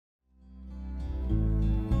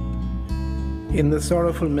In the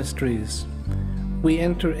Sorrowful Mysteries, we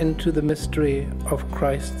enter into the mystery of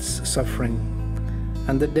Christ's suffering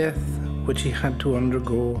and the death which he had to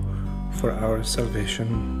undergo for our salvation.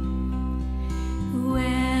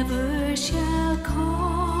 Whoever shall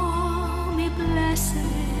call me blessed,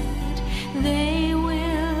 they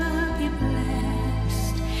will be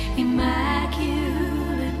blessed.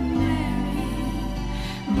 Immaculate Mary,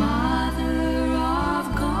 Mother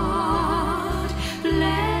of God,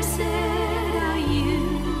 blessed are you.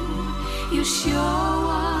 You show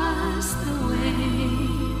us the way.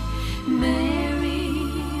 Mary,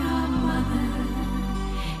 our Mother,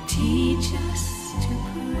 teach us to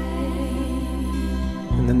pray.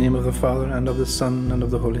 In the name of the Father, and of the Son, and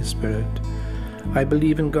of the Holy Spirit. I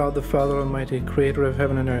believe in God the Father Almighty, creator of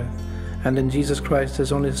heaven and earth, and in Jesus Christ,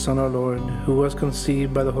 his only Son, our Lord, who was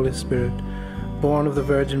conceived by the Holy Spirit, born of the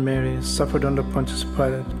Virgin Mary, suffered under Pontius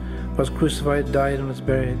Pilate, was crucified, died, and was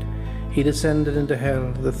buried. He descended into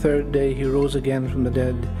hell. The third day he rose again from the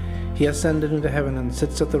dead. He ascended into heaven and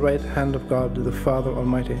sits at the right hand of God the Father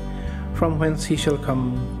Almighty, from whence he shall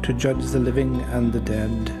come to judge the living and the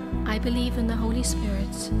dead. I believe in the Holy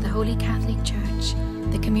Spirit, the Holy Catholic Church,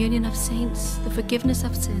 the communion of saints, the forgiveness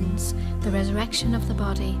of sins, the resurrection of the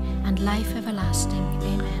body, and life everlasting.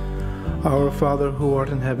 Amen. Our Father, who art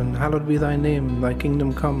in heaven, hallowed be thy name. Thy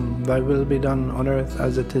kingdom come, thy will be done on earth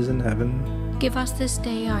as it is in heaven. Give us this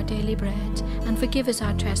day our daily bread, and forgive us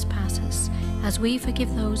our trespasses, as we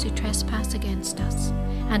forgive those who trespass against us.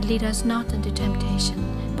 And lead us not into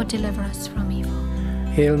temptation, but deliver us from evil.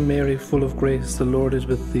 Hail Mary, full of grace, the Lord is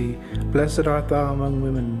with thee. Blessed art thou among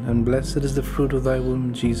women, and blessed is the fruit of thy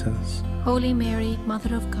womb, Jesus. Holy Mary,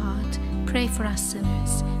 Mother of God, pray for us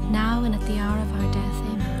sinners, now and at the hour of our death.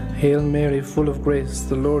 Amen. Hail Mary, full of grace,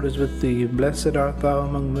 the Lord is with thee. Blessed art thou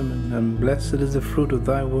among women, and blessed is the fruit of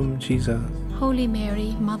thy womb, Jesus. Holy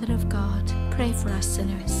Mary, Mother of God, pray for us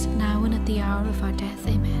sinners, now and at the hour of our death.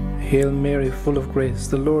 Amen. Hail Mary, full of grace,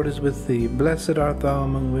 the Lord is with thee. Blessed art thou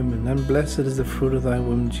among women, and blessed is the fruit of thy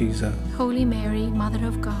womb, Jesus. Holy Mary, Mother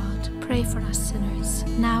of God, pray for us sinners,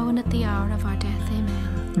 now and at the hour of our death.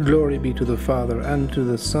 Amen. Glory be to the Father, and to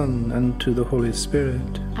the Son, and to the Holy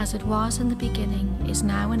Spirit. As it was in the beginning, is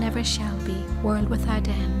now, and ever shall be, world without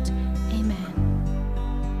end. Amen.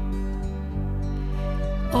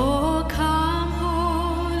 Oh, come,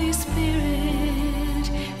 Holy Spirit,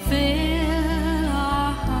 fill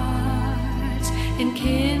our hearts and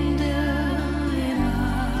kindle in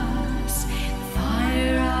us the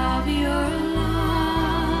fire of your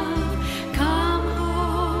love. Come,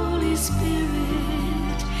 Holy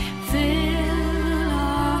Spirit, fill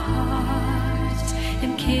our hearts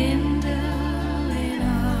and kindle in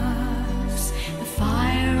us the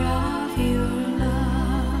fire of your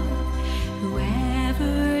love.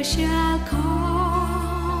 Whoever shall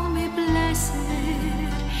call me blessed,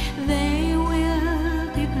 they will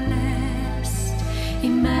be blessed.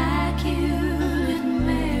 Immaculate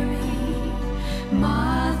Mary,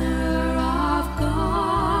 Mother of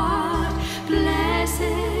God,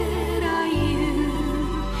 blessed are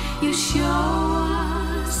you. You show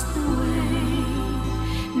us the way.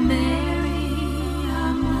 Mary,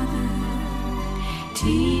 our Mother,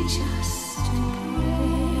 teach us to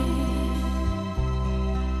pray.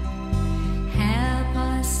 Help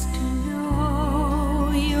us to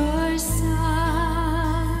know your Son,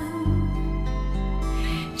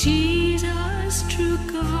 Jesus, true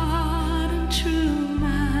God and true man.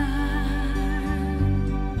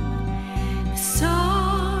 The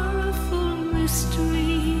sorrowful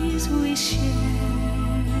mysteries we share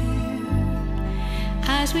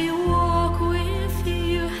as we walk with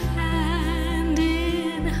you hand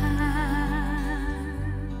in hand.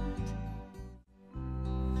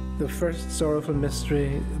 The first sorrowful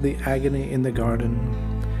mystery, the agony in the garden.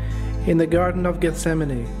 In the Garden of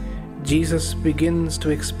Gethsemane, Jesus begins to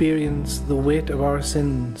experience the weight of our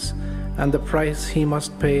sins and the price he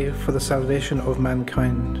must pay for the salvation of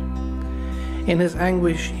mankind. In his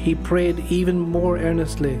anguish, he prayed even more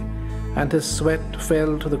earnestly, and his sweat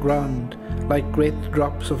fell to the ground like great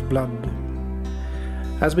drops of blood.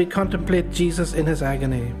 As we contemplate Jesus in his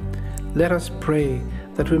agony, let us pray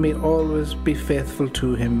that we may always be faithful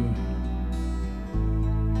to him.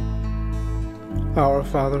 Our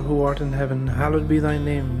Father, who art in heaven, hallowed be thy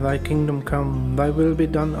name. Thy kingdom come, thy will be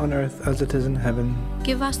done on earth as it is in heaven.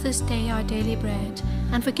 Give us this day our daily bread,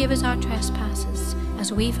 and forgive us our trespasses,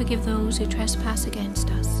 as we forgive those who trespass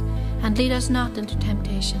against us. And lead us not into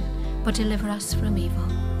temptation, but deliver us from evil.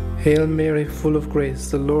 Hail Mary, full of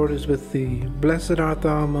grace, the Lord is with thee. Blessed art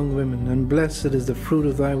thou among women, and blessed is the fruit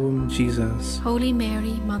of thy womb, Jesus. Holy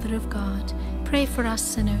Mary, Mother of God, pray for us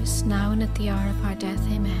sinners, now and at the hour of our death.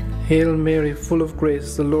 Amen. Hail Mary, full of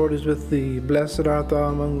grace, the Lord is with thee. Blessed art thou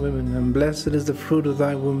among women, and blessed is the fruit of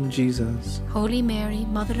thy womb, Jesus. Holy Mary,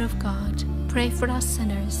 Mother of God, pray for us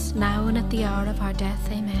sinners, now and at the hour of our death.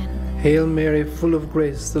 Amen. Hail Mary, full of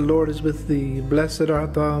grace, the Lord is with thee. Blessed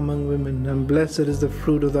art thou among women, and blessed is the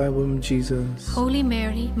fruit of thy womb, Jesus. Holy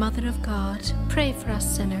Mary, Mother of God, pray for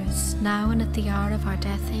us sinners, now and at the hour of our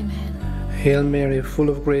death. Amen. Hail Mary, full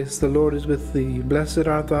of grace, the Lord is with thee. Blessed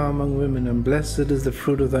art thou among women, and blessed is the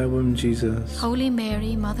fruit of thy womb, Jesus. Holy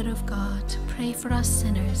Mary, Mother of God, pray for us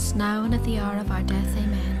sinners, now and at the hour of our death.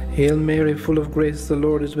 Amen. Hail Mary, full of grace, the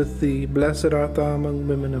Lord is with thee. Blessed art thou among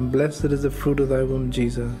women, and blessed is the fruit of thy womb,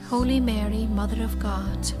 Jesus. Holy Mary, Mother of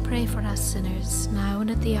God, pray for us sinners, now and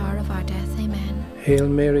at the hour of our death. Amen. Hail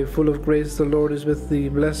Mary, full of grace, the Lord is with thee.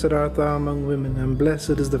 Blessed art thou among women, and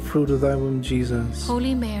blessed is the fruit of thy womb, Jesus.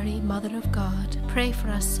 Holy Mary, Mother of God, pray for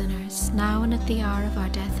us sinners, now and at the hour of our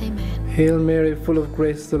death. Amen. Hail Mary, full of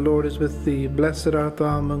grace, the Lord is with thee. Blessed art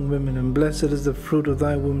thou among women, and blessed is the fruit of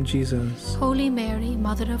thy womb, Jesus. Holy Mary,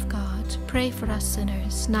 Mother of God, pray for us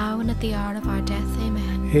sinners, now and at the hour of our death.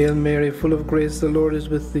 Amen. Hail Mary, full of grace, the Lord is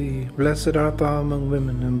with thee. Blessed art thou among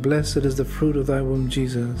women, and blessed is the fruit of thy womb,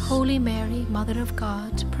 Jesus. Holy Mary, Mother of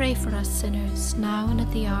God, pray for us sinners, now and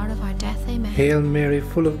at the hour of our death. Amen. Hail Mary,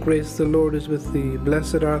 full of grace, the Lord is with thee.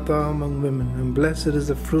 Blessed art thou among women, and blessed is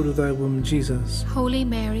the fruit of thy womb, Jesus. Holy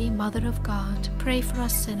Mary, Mother of God, pray for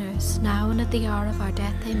us sinners, now and at the hour of our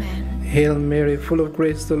death. Amen. Hail Mary, full of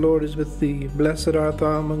grace, the Lord is with thee. Blessed art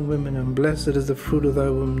thou among women, and blessed is the fruit of thy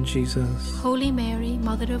womb, Jesus. Holy Mary,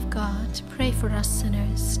 Mother of God, pray for us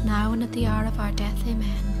sinners, now and at the hour of our death.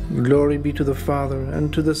 Amen. Glory be to the Father,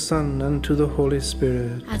 and to the Son, and to the Holy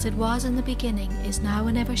Spirit. As it was in the beginning, is now,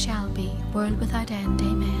 and ever shall be, world without end.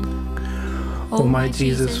 Amen. O my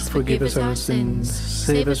Jesus, forgive us our sins,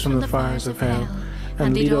 save us from the fires of hell,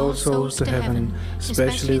 and lead all souls to heaven,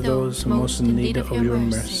 especially those most in need of your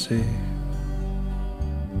mercy.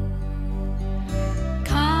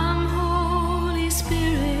 Come, Holy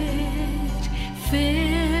Spirit,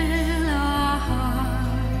 fill our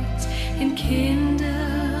hearts, enkindle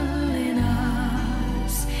in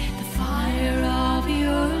us the fire of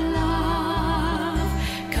your love.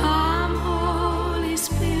 Come, Holy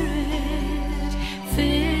Spirit,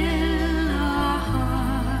 fill our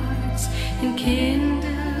hearts, enkindle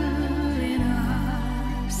in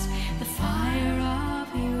us the fire of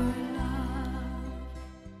your love.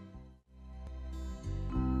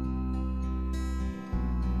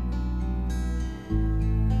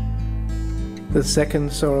 The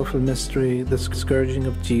second sorrowful mystery, the scourging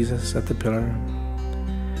of Jesus at the pillar.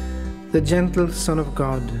 The gentle Son of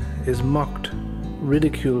God is mocked,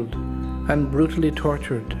 ridiculed, and brutally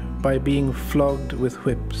tortured by being flogged with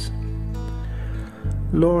whips.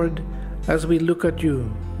 Lord, as we look at you,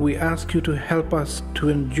 we ask you to help us to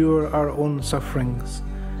endure our own sufferings,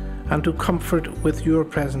 and to comfort with your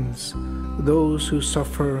presence those who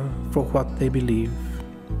suffer for what they believe.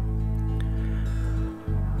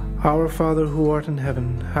 Our Father who art in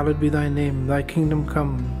heaven, hallowed be thy name. Thy kingdom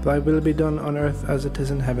come, thy will be done on earth as it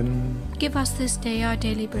is in heaven. Give us this day our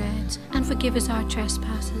daily bread, and forgive us our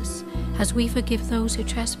trespasses, as we forgive those who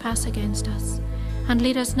trespass against us. And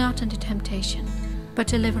lead us not into temptation, but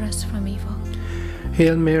deliver us from evil.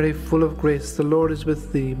 Hail Mary, full of grace, the Lord is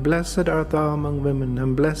with thee. Blessed art thou among women,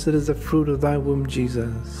 and blessed is the fruit of thy womb,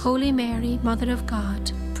 Jesus. Holy Mary, Mother of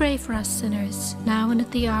God, pray for us sinners, now and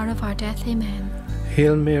at the hour of our death. Amen.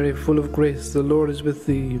 Hail Mary, full of grace, the Lord is with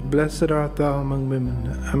thee. Blessed art thou among women,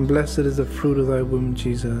 and blessed is the fruit of thy womb,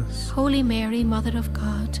 Jesus. Holy Mary, Mother of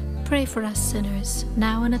God, pray for us sinners,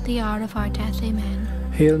 now and at the hour of our death. Amen.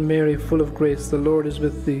 Hail Mary, full of grace, the Lord is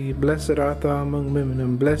with thee. Blessed art thou among women,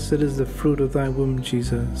 and blessed is the fruit of thy womb,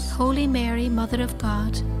 Jesus. Holy Mary, Mother of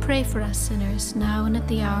God, pray for us sinners, now and at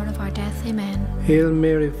the hour of our death. Amen. Hail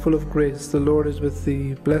Mary, full of grace, the Lord is with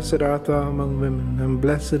thee. Blessed art thou among women, and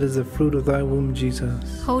blessed is the fruit of thy womb,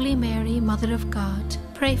 Jesus. Holy Mary, Mother of God,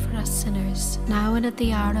 pray for us sinners, now and at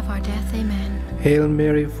the hour of our death. Amen. Hail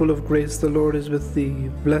Mary, full of grace, the Lord is with thee.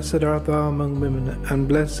 Blessed art thou among women, and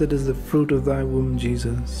blessed is the fruit of thy womb,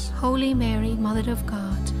 Jesus. Holy Mary, Mother of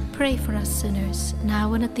God, pray for us sinners,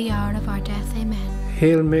 now and at the hour of our death. Amen.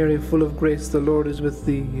 Hail Mary, full of grace, the Lord is with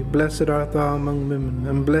thee. Blessed art thou among women,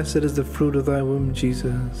 and blessed is the fruit of thy womb,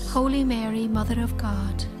 Jesus. Holy Mary, Mother of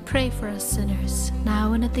God, pray for us sinners,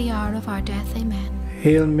 now and at the hour of our death. Amen.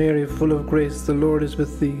 Hail Mary, full of grace, the Lord is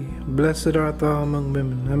with thee. Blessed art thou among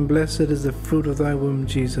women, and blessed is the fruit of thy womb,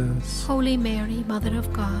 Jesus. Holy Mary, Mother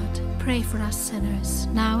of God, pray for us sinners,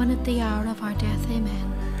 now and at the hour of our death. Amen.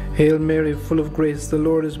 Hail Mary, full of grace, the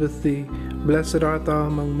Lord is with thee. Blessed art thou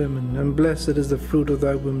among women, and blessed is the fruit of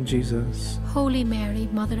thy womb, Jesus. Holy Mary,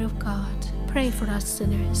 Mother of God, pray for us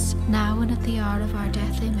sinners, now and at the hour of our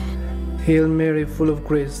death. Amen. Hail Mary, full of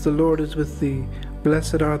grace, the Lord is with thee.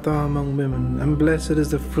 Blessed art thou among women, and blessed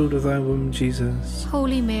is the fruit of thy womb, Jesus.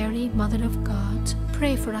 Holy Mary, Mother of God,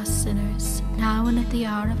 pray for us sinners, now and at the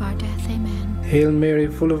hour of our death. Amen. Hail Mary,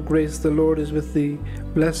 full of grace, the Lord is with thee.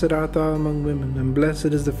 Blessed art thou among women, and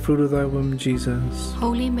blessed is the fruit of thy womb, Jesus.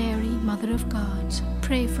 Holy Mary, Mother of God,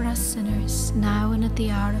 pray for us sinners, now and at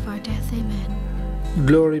the hour of our death. Amen.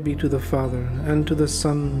 Glory be to the Father, and to the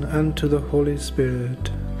Son, and to the Holy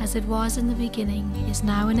Spirit. As it was in the beginning, is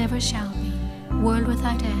now, and ever shall be, world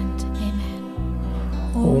without end.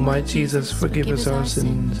 Amen. O my Jesus, forgive us our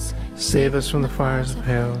sins, save us from the fires of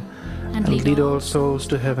hell, and lead all souls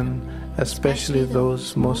to heaven, especially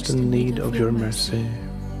those most in need of your mercy.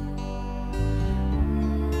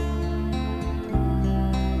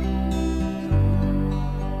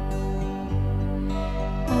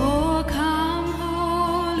 Oh, come,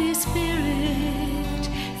 Holy Spirit,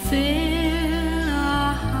 fill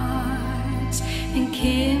our hearts and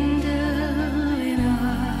kindle in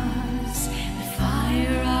us the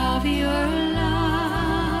fire of your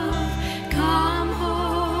love. Come,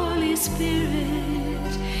 Holy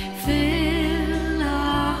Spirit, fill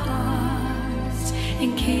our hearts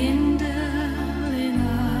and kindle in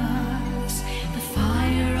us the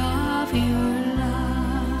fire of your love.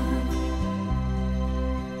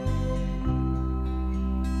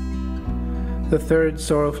 The third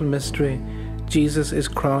sorrowful mystery, Jesus is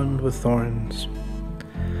crowned with thorns.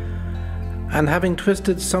 And having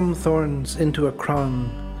twisted some thorns into a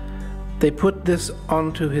crown, they put this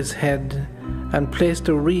onto his head and placed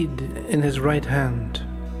a reed in his right hand.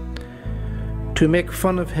 To make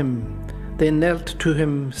fun of him, they knelt to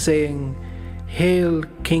him, saying, "Hail,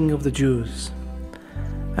 King of the Jews!"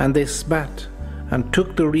 And they spat and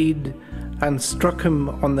took the reed and struck him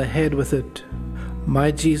on the head with it.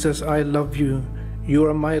 My Jesus, I love you. You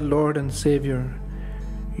are my Lord and Savior.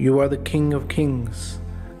 You are the King of kings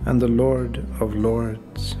and the Lord of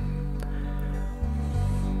lords.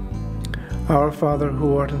 Our Father,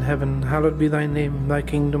 who art in heaven, hallowed be thy name. Thy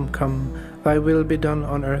kingdom come. Thy will be done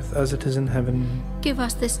on earth as it is in heaven. Give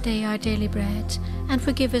us this day our daily bread, and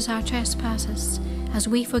forgive us our trespasses, as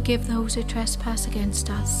we forgive those who trespass against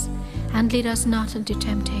us. And lead us not into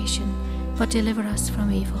temptation, but deliver us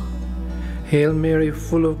from evil. Hail Mary,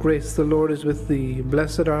 full of grace, the Lord is with thee.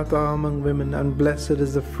 Blessed art thou among women, and blessed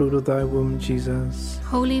is the fruit of thy womb, Jesus.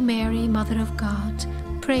 Holy Mary, Mother of God,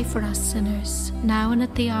 pray for us sinners, now and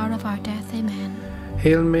at the hour of our death. Amen.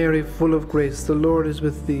 Hail Mary, full of grace, the Lord is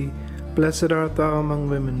with thee. Blessed art thou among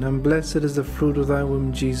women, and blessed is the fruit of thy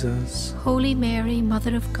womb, Jesus. Holy Mary,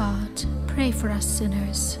 Mother of God, pray for us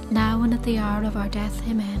sinners, now and at the hour of our death.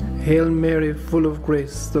 Amen. Hail Mary, full of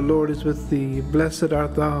grace, the Lord is with thee. Blessed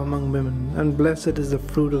art thou among women, and blessed is the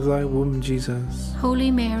fruit of thy womb, Jesus.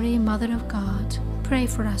 Holy Mary, Mother of God, pray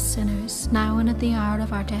for us sinners, now and at the hour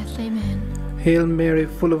of our death. Amen. Hail Mary,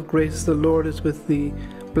 full of grace, the Lord is with thee.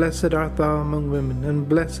 Blessed art thou among women, and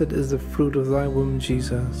blessed is the fruit of thy womb,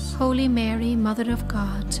 Jesus. Holy Mary, Mother of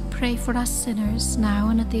God, pray for us sinners, now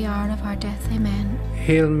and at the hour of our death. Amen.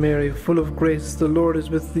 Hail Mary, full of grace, the Lord is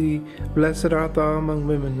with thee. Blessed art thou among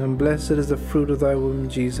women, and blessed is the fruit of thy womb,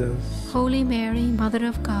 Jesus. Holy Mary, Mother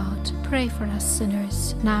of God, pray for us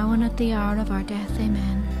sinners, now and at the hour of our death.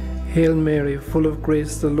 Amen. Hail Mary, full of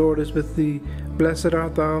grace, the Lord is with thee. Blessed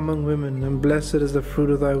art thou among women, and blessed is the fruit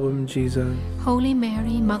of thy womb, Jesus. Holy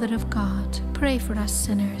Mary, Mother of God, pray for us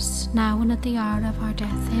sinners, now and at the hour of our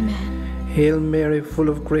death. Amen. Hail Mary, full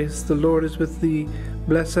of grace, the Lord is with thee.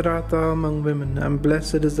 Blessed art thou among women, and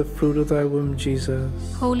blessed is the fruit of thy womb,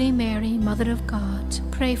 Jesus. Holy Mary, Mother of God,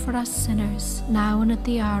 pray for us sinners, now and at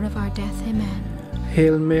the hour of our death. Amen.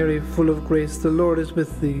 Hail Mary, full of grace, the Lord is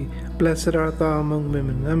with thee. Blessed art thou among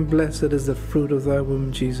women, and blessed is the fruit of thy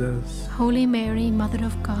womb, Jesus. Holy Mary, Mother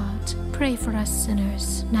of God, pray for us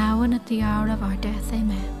sinners, now and at the hour of our death.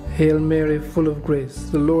 Amen. Hail Mary, full of grace,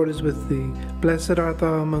 the Lord is with thee. Blessed art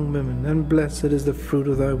thou among women, and blessed is the fruit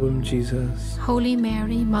of thy womb, Jesus. Holy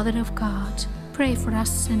Mary, Mother of God, pray for us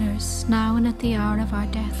sinners, now and at the hour of our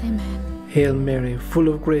death. Amen. Hail Mary, full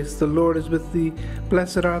of grace, the Lord is with thee.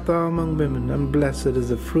 Blessed art thou among women, and blessed is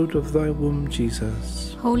the fruit of thy womb,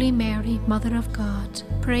 Jesus. Holy Mary, Mother of God,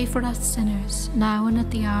 pray for us sinners, now and at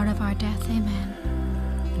the hour of our death.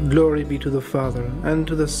 Amen. Glory be to the Father, and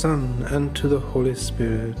to the Son, and to the Holy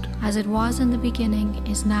Spirit. As it was in the beginning,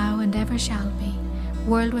 is now, and ever shall be,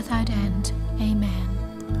 world without end. Amen.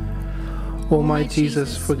 O my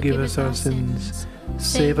Jesus, forgive us our sins,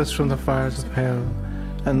 save us from the fires of hell,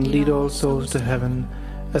 and lead all souls to heaven,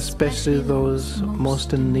 especially those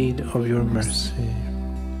most in need of your mercy.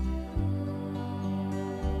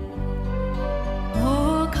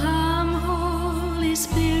 Oh, come, Holy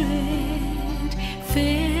Spirit,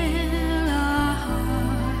 fill our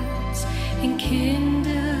hearts and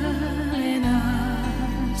kindle in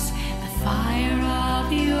us the fire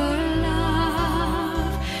of your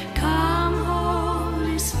love. Come,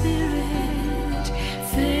 Holy Spirit,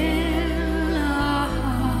 fill our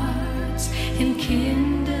hearts and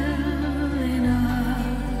kindle in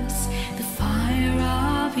us the fire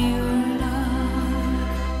of your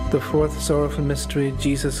love. The fourth sorrowful mystery,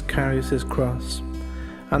 Jesus carries his cross,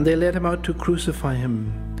 and they led him out to crucify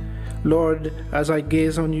him. Lord, as I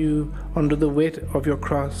gaze on you under the weight of your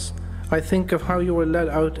cross, I think of how you were led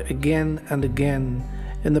out again and again,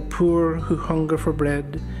 in the poor who hunger for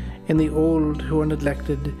bread, in the old who are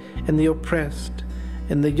neglected, in the oppressed,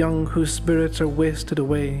 in the young whose spirits are wasted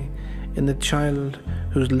away, in the child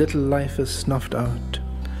whose little life is snuffed out.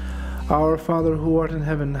 Our Father who art in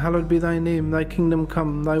heaven, hallowed be thy name. Thy kingdom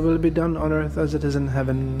come, thy will be done on earth as it is in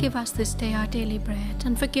heaven. Give us this day our daily bread,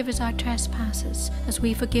 and forgive us our trespasses, as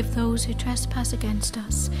we forgive those who trespass against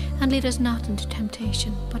us. And lead us not into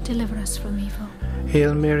temptation, but deliver us from evil.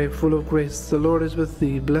 Hail Mary, full of grace, the Lord is with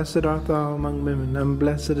thee. Blessed art thou among women, and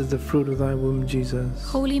blessed is the fruit of thy womb, Jesus.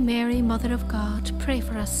 Holy Mary, Mother of God, pray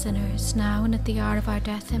for us sinners, now and at the hour of our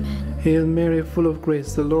death. Amen. Hail Mary, full of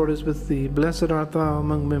grace, the Lord is with thee. Blessed art thou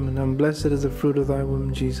among women, and blessed is the fruit of thy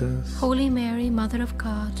womb, Jesus. Holy Mary, Mother of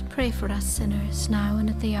God, pray for us sinners, now and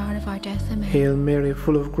at the hour of our death. Amen. Hail Mary,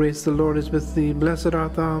 full of grace, the Lord is with thee. Blessed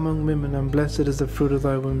art thou among women, and blessed is the fruit of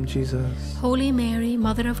thy womb, Jesus. Holy Mary,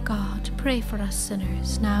 Mother of God, pray for us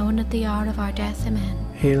sinners, now and at the hour of our death. Amen.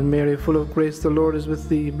 Hail Mary, full of grace, the Lord is with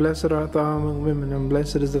thee. Blessed art thou among women, and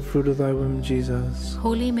blessed is the fruit of thy womb, Jesus.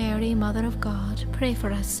 Holy Mary, Mother of God, pray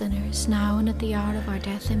for us sinners, now and at the hour of our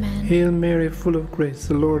death. Amen. Hail Mary, full of grace,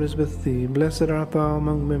 the Lord is with thee. Blessed art thou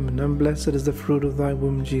among women, and blessed is the fruit of thy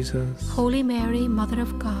womb, Jesus. Holy Mary, Mother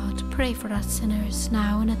of God, pray for us sinners,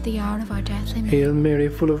 now and at the hour of our death. Amen. Hail Mary,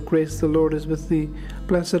 full of grace, the Lord is with thee.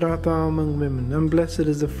 Blessed art thou among women, and blessed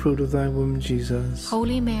is the fruit of thy womb, Jesus.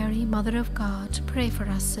 Holy Mary, Mother of God, pray for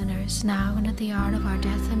us sinners, now and at the hour of our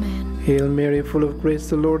death. Amen. Hail Mary, full of grace,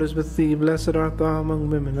 the Lord is with thee. Blessed art thou among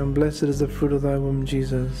women, and blessed is the fruit of thy womb,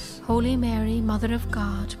 Jesus. Holy Mary, Mother of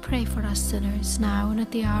God, pray for us sinners, now and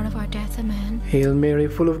at the hour of our death. Amen. Hail Mary,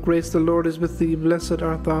 full of grace, the Lord is with thee. Blessed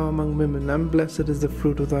art thou among women, and blessed is the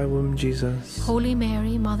fruit of thy womb, Jesus. Holy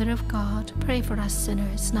Mary, Mother of God, pray for us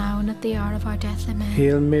sinners, now and at the hour of our death. Amen.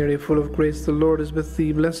 Hail Mary, full of grace, the Lord is with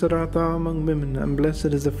thee. Blessed art thou among women, and blessed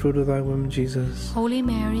is the fruit of thy womb, Jesus. Holy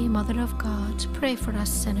Mary, Mother of God, pray for us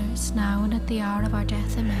sinners, now and at the hour of our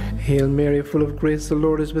death. Amen. Hail Mary, full of grace, the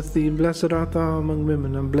Lord is with thee. Blessed art thou among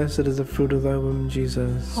women, and blessed is the fruit of thy womb,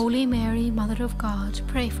 Jesus. Holy Mary, Mother of God,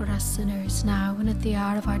 pray for us sinners, now and at the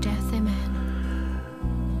hour of our death. Amen.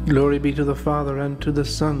 Glory be to the Father, and to the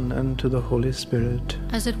Son, and to the Holy Spirit.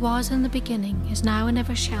 As it was in the beginning, is now, and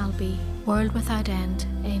ever shall be, world without end.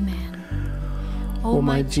 Amen. O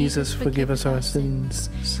my Jesus, forgive us our sins,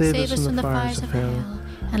 save us from the fires of hell,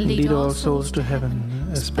 and lead all souls to heaven,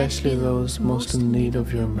 especially those most in need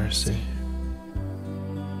of your mercy.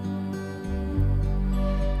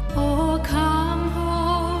 Oh, come,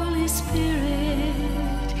 Holy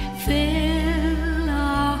Spirit, fill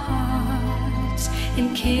our hearts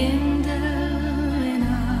and kindle in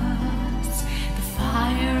us the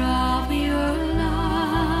fire of your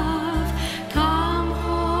love. Come,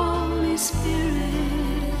 Holy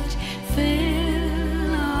Spirit,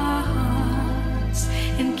 fill our hearts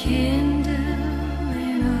and kindle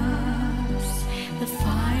in us the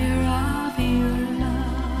fire of your love.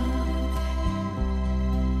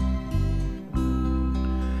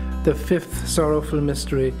 The fifth sorrowful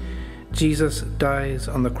mystery, Jesus dies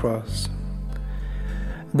on the cross.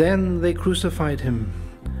 Then they crucified him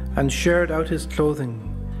and shared out his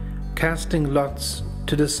clothing, casting lots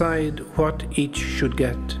to decide what each should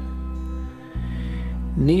get.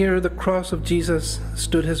 Near the cross of Jesus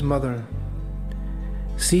stood his mother.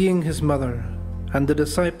 Seeing his mother and the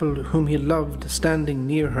disciple whom he loved standing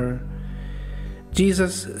near her,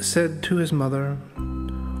 Jesus said to his mother,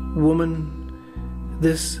 "Woman,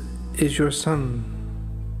 this is your son."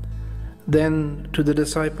 Then to the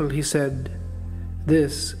disciple he said,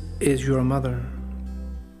 "This is your mother."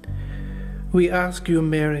 We ask you,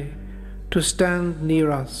 Mary, to stand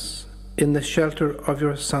near us in the shelter of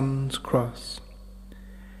your Son's cross.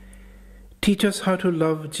 Teach us how to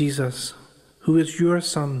love Jesus, who is your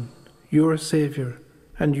Son, your Saviour,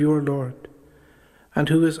 and your Lord, and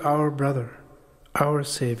who is our brother, our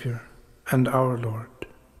Saviour, and our Lord.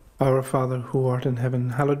 Our Father, who art in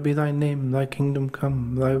heaven, hallowed be thy name. Thy kingdom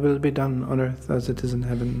come, thy will be done on earth as it is in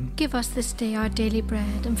heaven. Give us this day our daily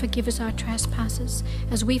bread, and forgive us our trespasses,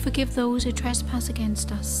 as we forgive those who trespass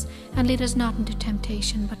against us. And lead us not into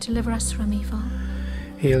temptation, but deliver us from evil.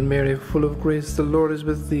 Hail Mary, full of grace, the Lord is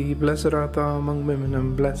with thee. Blessed art thou among women,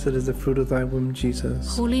 and blessed is the fruit of thy womb,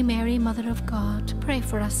 Jesus. Holy Mary, Mother of God, pray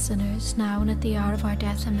for us sinners, now and at the hour of our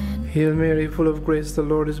death. Amen. Hail Mary, full of grace, the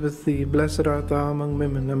Lord is with thee. Blessed art thou among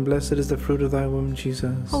women, and blessed is the fruit of thy womb,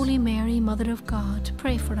 Jesus. Holy Mary, Mother of God,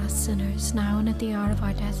 pray for us sinners, now and at the hour of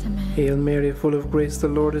our death. Amen. Hail Mary, full of grace, the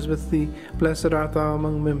Lord is with thee. Blessed art thou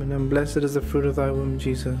among women, and blessed is the fruit of thy womb,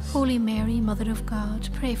 Jesus. Holy Mary, Mother of God,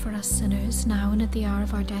 pray for us sinners, now and at the hour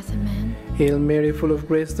of our death. Amen. Hail Mary, full of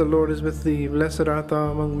grace, the Lord is with thee. Blessed art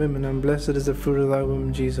thou among women, and blessed is the fruit of thy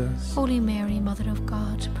womb, Jesus. Holy Mary, Mother of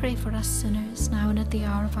God, pray for us sinners, now and at the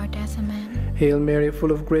hour of our death. Amen. Hail Mary,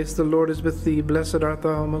 full of grace, the Lord is with thee. Blessed art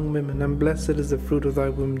thou among women, and blessed is the fruit of thy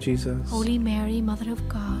womb, Jesus. Holy Mary, Mother of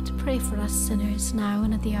God, pray for us sinners, now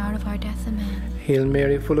and at the hour of our death. Amen. Hail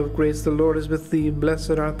Mary, full of grace, the Lord is with thee.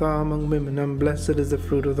 Blessed art thou among women, and blessed is the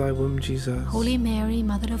fruit of thy womb, Jesus. Holy Mary,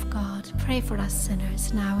 Mother of God, pray for us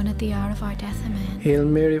sinners, now and at the hour of our death. Amen. Hail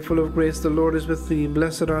Mary, full of grace, the Lord is with thee.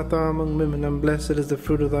 Blessed art thou among women, and blessed is the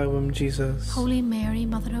fruit of thy womb, Jesus. Holy Mary,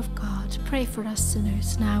 Mother of God, pray for us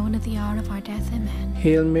sinners, now and at the hour of our death. Amen.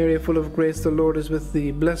 Hail Mary, full of grace, the Lord is with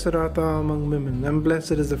thee. Blessed art thou among women, and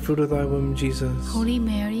blessed is the fruit of thy womb, Jesus. Holy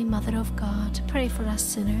Mary, Mother of God, pray for us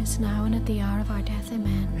sinners, now and at the hour of our death.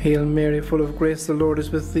 Amen. Hail Mary, full of grace, the Lord is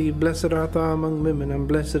with thee. Blessed art thou among women, and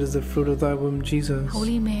blessed is the fruit of thy womb, Jesus.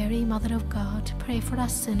 Holy Mary, Mother of God, pray for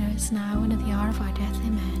us sinners, now and at the hour of our death.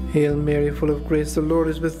 Amen. Hail Mary, full of grace, the Lord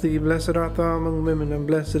is with thee. Blessed art thou among women, and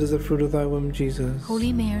blessed is the fruit of thy womb, Jesus.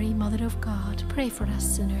 Holy Mary, Mother of God, pray for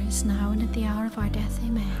us sinners, now and at the hour of our death.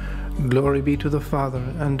 Amen. Glory be to the Father,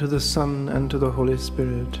 and to the Son, and to the Holy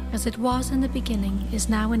Spirit. As it was in the beginning, is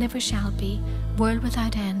now, and ever shall be, world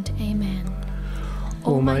without end. Amen.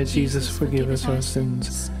 O my Jesus, forgive us our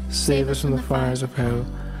sins, save us from the fires of hell,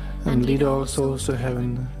 and lead all souls to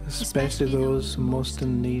heaven, especially those most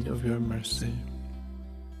in need of your mercy.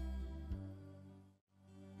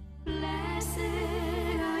 Blessed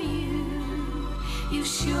are you, you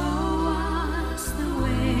show us the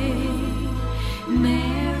way.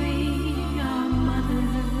 Mary, our mother,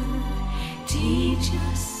 teach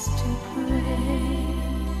us to pray.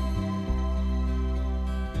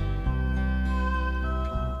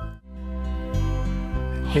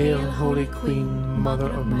 Hail, Holy Queen, Mother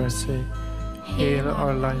of Mercy, hail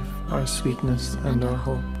our life, our sweetness, and our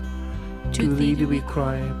hope. To thee do we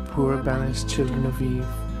cry, poor banished children of Eve.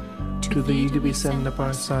 To thee do we send up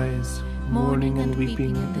our sighs, mourning and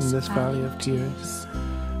weeping in this valley of tears.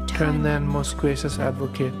 Turn then, most gracious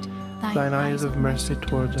Advocate, thine eyes of mercy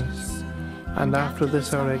towards us, and after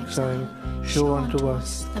this our exile, show unto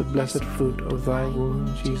us the blessed fruit of thy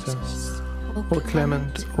womb, Jesus. O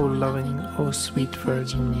clement, O loving, O sweet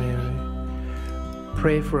Virgin Mary,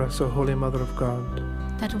 pray for us, O Holy Mother of God,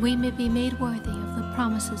 that we may be made worthy of the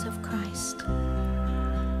promises of Christ.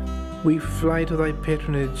 We fly to thy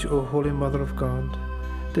patronage, O Holy Mother of God.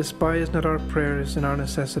 Despise not our prayers and our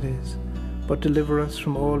necessities, but deliver us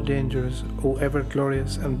from all dangers, O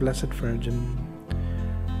ever-glorious and blessed Virgin.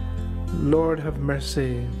 Lord, have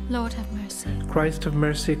mercy. Lord, have mercy. Christ, have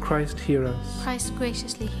mercy. Christ, hear us. Christ,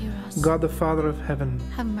 graciously hear us. God, the Father of heaven,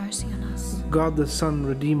 have mercy on us. God, the Son,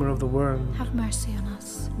 Redeemer of the world, have mercy on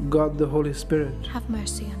us. God, the Holy Spirit, have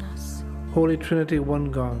mercy on us. Holy Trinity,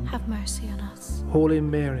 one God, have mercy on us. Holy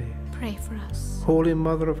Mary, pray for us. Holy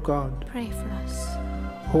Mother of God, pray for us.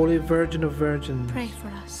 Holy Virgin of Virgins, pray for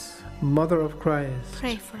us. Mother of Christ,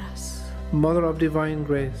 pray for us. Mother of divine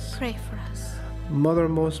grace, pray for us. Mother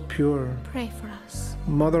most pure, pray for us.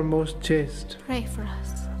 Mother most chaste, pray for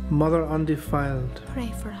us. Mother undefiled,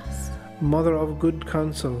 pray for us. Mother of good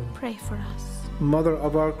counsel, pray for us. Mother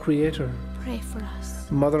of our Creator, pray for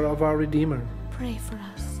us. Mother of our Redeemer, pray for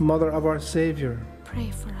us. Mother of our Savior,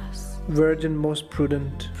 pray for us. Virgin most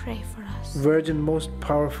prudent, pray for us. Virgin most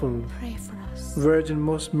powerful, pray for us. Virgin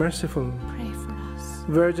most merciful, pray for us.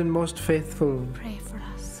 Virgin most faithful, pray for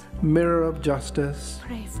us. Mirror of justice,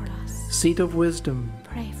 pray for us. Seat of wisdom,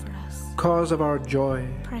 pray for us. Cause of our joy,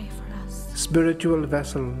 pray for us. Spiritual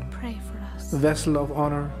vessel, pray for us. Vessel of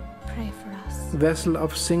honor, pray for us. Vessel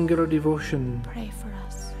of singular devotion, pray for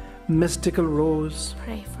us. Mystical rose,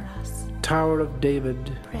 pray for us. Tower of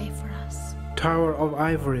David, pray for us. Tower of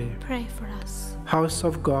ivory, pray for us. House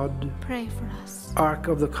of God, pray for us. Ark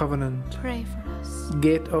of the Covenant, pray for us.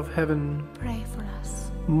 Gate of Heaven, pray for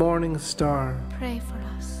us. Morning Star, pray for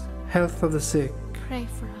us. Health of the sick, pray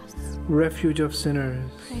for us. Refuge of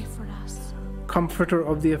sinners, pray for us. Comforter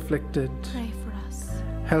of the afflicted, Pray for us.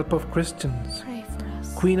 Help of Christians, Pray for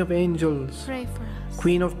us. Queen of angels, Pray for us.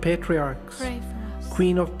 Queen of patriarchs, Pray for us.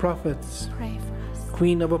 Queen of prophets, Pray for us.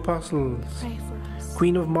 Queen of apostles, Pray for us.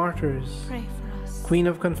 Queen of martyrs, Pray for us. Queen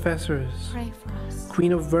of confessors, Pray for us.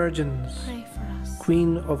 Queen of virgins, Pray for us.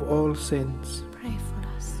 Queen of all saints, Pray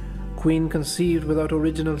for us. Queen conceived without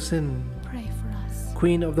original sin, Pray for us.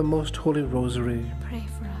 Queen of the most holy Rosary, Pray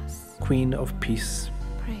for us. Queen of peace.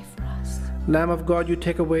 Pray for us. Lamb of God, you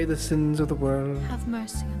take away the sins of the world. Have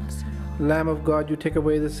mercy on us, O Lord. Lamb of God, you take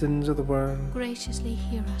away the sins of the world. Graciously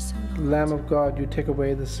hear us, O Lord. Lamb of God, you take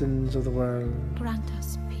away the sins of the world. Grant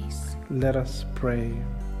us peace. Let us pray.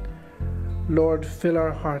 Lord, fill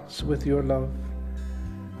our hearts with your love,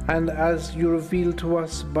 and as you revealed to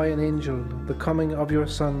us by an angel the coming of your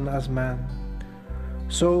Son as man,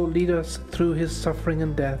 so lead us through his suffering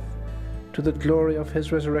and death to the glory of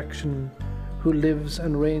his resurrection, who lives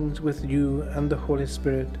and reigns with you and the Holy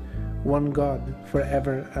Spirit, one God,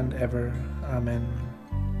 forever and ever. Amen.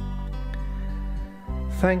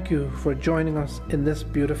 Thank you for joining us in this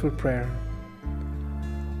beautiful prayer.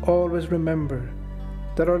 Always remember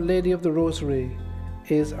that Our Lady of the Rosary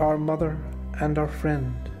is our mother and our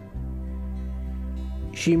friend.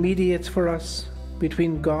 She mediates for us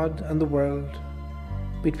between God and the world,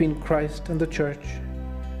 between Christ and the Church,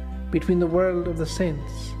 between the world of the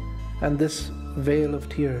saints and this vale of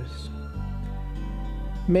tears.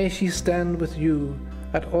 May she stand with you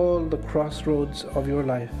at all the crossroads of your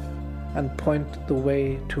life and point the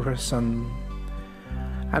way to her Son.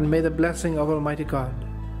 And may the blessing of Almighty God,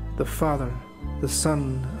 the Father, the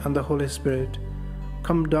Son, and the Holy Spirit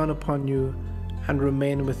come down upon you and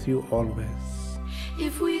remain with you always.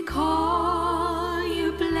 If we call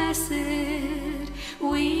you blessed,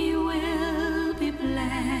 we will be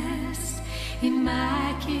blessed.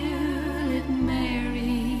 Immaculate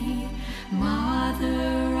Mary,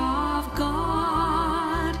 Mother of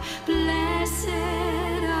God, blessed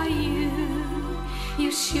are you.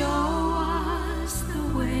 You show